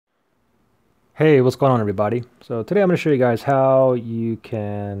Hey, what's going on, everybody? So today I'm going to show you guys how you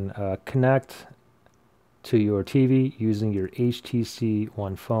can connect to your TV using your HTC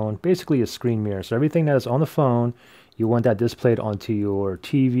One phone, basically a screen mirror. So everything that is on the phone, you want that displayed onto your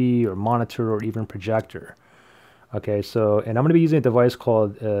TV or monitor or even projector. Okay, so, and I'm going to be using a device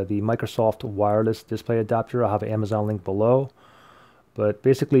called the Microsoft Wireless Display Adapter. I'll have an Amazon link below. But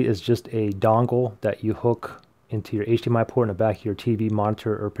basically it's just a dongle that you hook into your HDMI port in the back of your TV,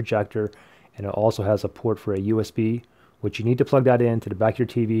 monitor, or projector. And it also has a port for a USB, which you need to plug that into the back of your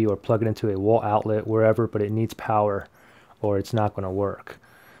TV or plug it into a wall outlet wherever, but it needs power or it's not going to work.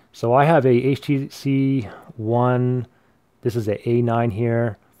 So I have a HTC One. This is a A9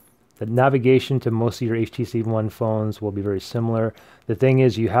 here. The navigation to most of your HTC One phones will be very similar. The thing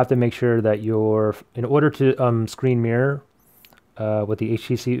is, you have to make sure that in order to screen mirror with the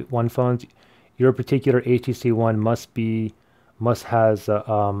HTC One phones, your particular HTC One must have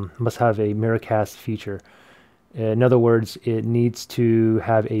a mirrorcast feature. In other words, it needs to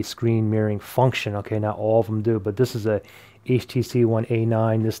have a screen mirroring function. Okay, not all of them do, but this is a HTC One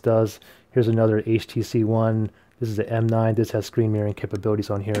A9. This does. Here's another HTC One. This is the M9. This has screen mirroring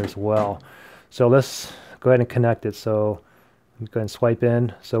capabilities on here as well. So let's go ahead and connect it. So I'm going to swipe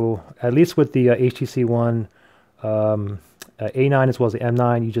in. So at least with the HTC One A9 as well as the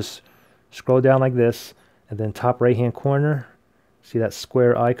M9, you just scroll down like this, and then top right hand corner, see that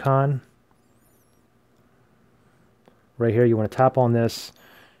square icon right here. You want to tap on this.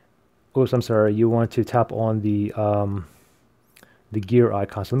 Oops, I'm sorry. You want to tap on the gear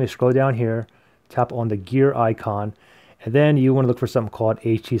icon. So let me scroll down here, tap on the gear icon, and then you want to look for something called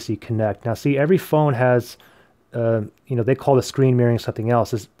HTC Connect. Now, see, every phone has, they call the screen mirroring something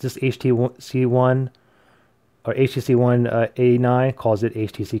else. This HTC One or HTC One A9 calls it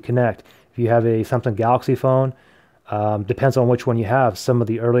HTC Connect. If you have a Samsung Galaxy phone, depends on which one you have. Some of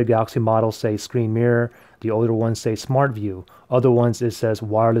the early Galaxy models say screen mirror. The older ones say smart view. Other ones it says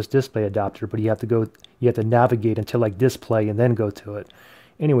wireless display adapter, but you have to navigate until like display and then go to it.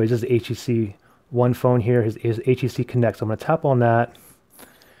 Anyways, this is the HTC One phone here. Is HTC Connect. So I'm going to tap on that.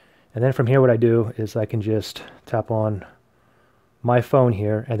 And then from here, what I do is I can just tap on my phone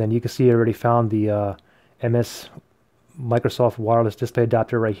here. And then you can see I already found the Microsoft Wireless Display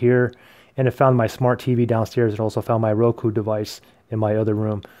Adapter right here. And it found my smart TV downstairs. It also found my Roku device in my other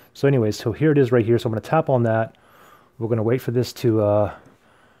room. So anyways, so here it is right here. So I'm going to tap on that. We're going to wait for this to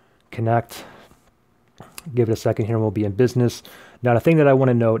connect. Give it a second here and we'll be in business. Now, the thing that I want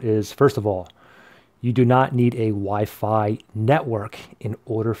to note is, first of all, you do not need a Wi-Fi network in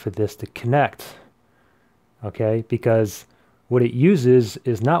order for this to connect. Okay? Because what it uses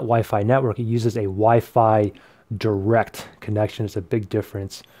is not Wi-Fi network. It uses a Wi-Fi direct connection. It's a big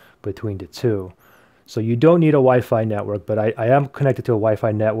difference between the two. So you don't need a Wi-Fi network, but I am connected to a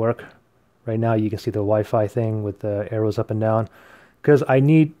Wi-Fi network. Right now you can see the Wi-Fi thing with the arrows up and down, because I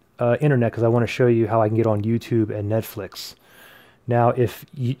need internet, because I want to show you how I can get on YouTube and Netflix. Now if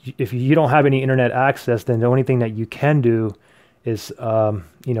you don't have any internet access, then the only thing that you can do is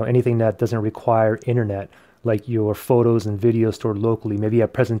anything that doesn't require internet, like your photos and videos stored locally. Maybe you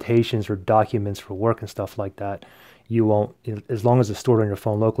have presentations or documents for work and stuff like that. You won't, as long as it's stored on your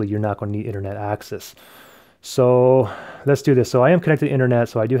phone locally, you're not going to need internet access. So let's do this. So I am connected to internet,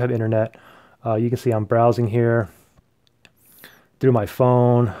 so I do have internet. You can see I'm browsing here through my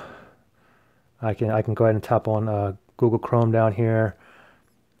phone. I can go ahead and tap on Google Chrome down here.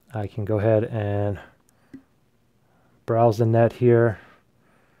 I can go ahead and browse the net here.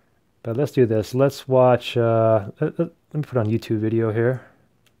 But let's do this. Let's watch, let me put on YouTube video here.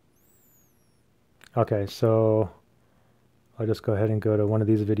 Okay, so I'll just go ahead and go to one of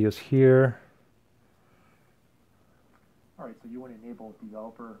these videos here. All right, so you want to enable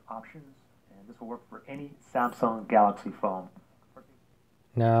developer options, and this will work for any Samsung Galaxy phone.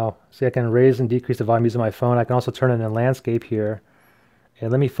 Now, see, I can raise and decrease the volume using my phone. I can also turn it in landscape here. And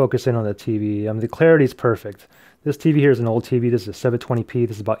let me focus in on the TV. The clarity is perfect. This TV here is an old TV. This is a 720p.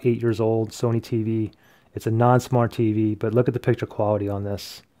 This is about 8 years old, Sony TV. It's a non-smart TV, but look at the picture quality on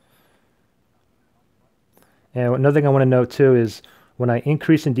this. And another thing I want to note too is when I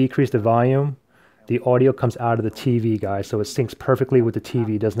increase and decrease the volume, the audio comes out of the TV, guys. So it syncs perfectly with the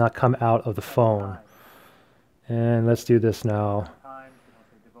TV. It does not come out of the phone. And let's do this now.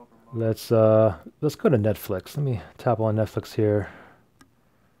 Let's go to Netflix. Let me tap on Netflix here.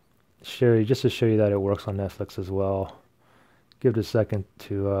 Just to show you that it works on Netflix as well. Give it a second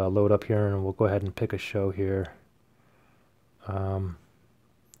to load up here, and we'll go ahead and pick a show here. We'll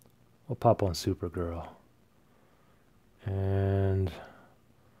pop on Supergirl. And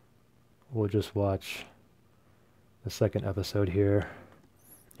we'll just watch the second episode here.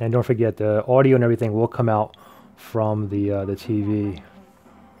 And don't forget, the audio and everything will come out from the TV.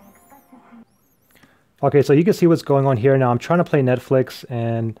 Okay, so you can see what's going on here now. I'm trying to play Netflix,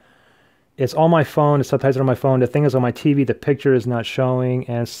 and it's on my phone. The subtitles are on my phone. The thing is, on my TV, the picture is not showing.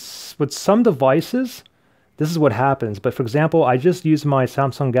 And with some devices, this is what happens. But for example, I just used my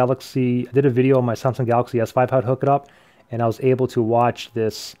Samsung Galaxy. I did a video on my Samsung Galaxy S5, how to hook it up, and I was able to watch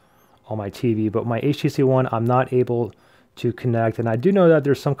this on my TV. But my HTC One, I'm not able to connect. And I do know that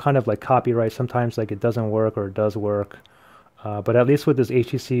there's some kind of like copyright. Sometimes like it doesn't work or it does work. But at least with this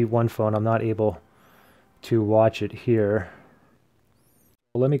HTC One phone, I'm not able to watch it here.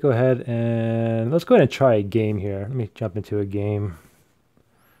 Well, let me go ahead and let's go ahead and try a game here. Let me jump into a game.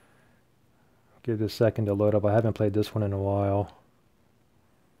 Give it a second to load up. I haven't played this one in a while.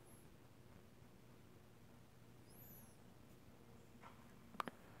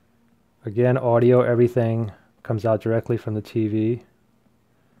 Again, audio, everything comes out directly from the TV.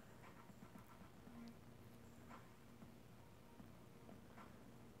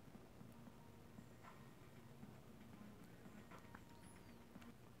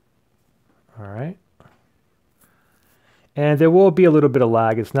 All right. And there will be a little bit of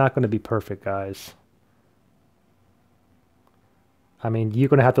lag. It's not going to be perfect, guys. I mean, you're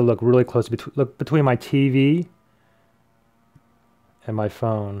going to have to look really close look between my TV and my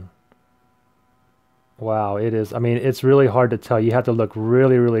phone. Wow, it is. I mean, it's really hard to tell. You have to look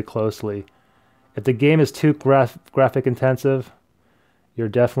really, really closely. If the game is too graphic intensive, you're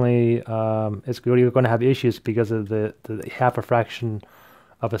definitely you're going to have issues because of the half a fraction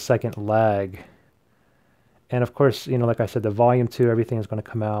of a second lag. And of course, you know, like I said, the volume too, everything is going to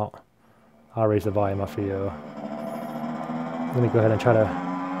come out. I'll raise the volume up for you. Let me go ahead and try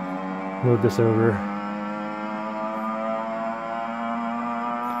to move this over.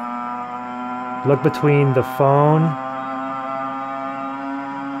 Look between the phone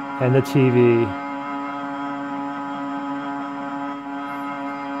and the TV.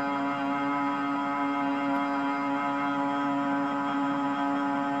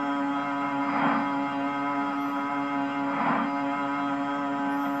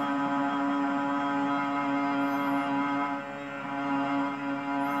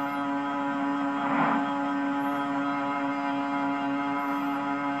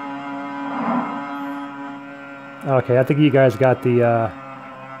 Okay, I think you guys got the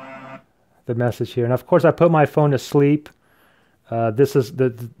message here. And of course, I put my phone to sleep. This is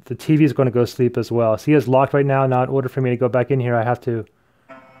the TV is going to go to sleep as well. See, it's locked right now. Now, in order for me to go back in here, I have to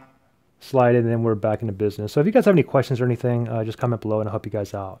slide in, and then we're back into business. So if you guys have any questions or anything, just comment below, and I'll help you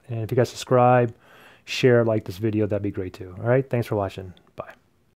guys out. And if you guys subscribe, share, like this video, that'd be great too. All right, thanks for watching. Bye.